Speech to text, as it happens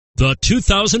The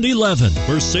 2011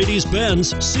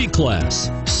 Mercedes-Benz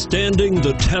C-Class. Standing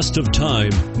the test of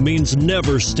time means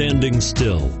never standing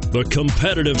still. The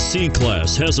competitive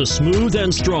C-Class has a smooth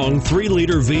and strong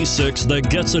 3-liter V6 that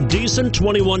gets a decent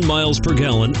 21 miles per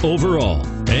gallon overall.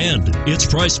 And it's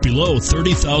priced below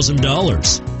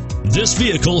 $30,000. This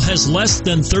vehicle has less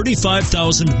than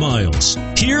 35,000 miles.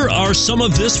 Here are some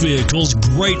of this vehicle's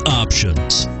great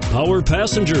options: power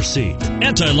passenger seat,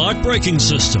 anti-lock braking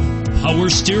system, power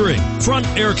steering, front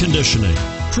air conditioning,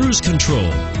 cruise control,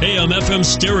 AM/FM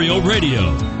stereo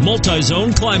radio,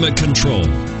 multi-zone climate control,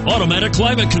 automatic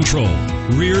climate control,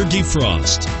 rear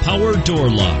defrost, power door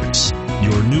locks.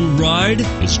 Your new ride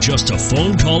is just a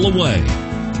phone call away.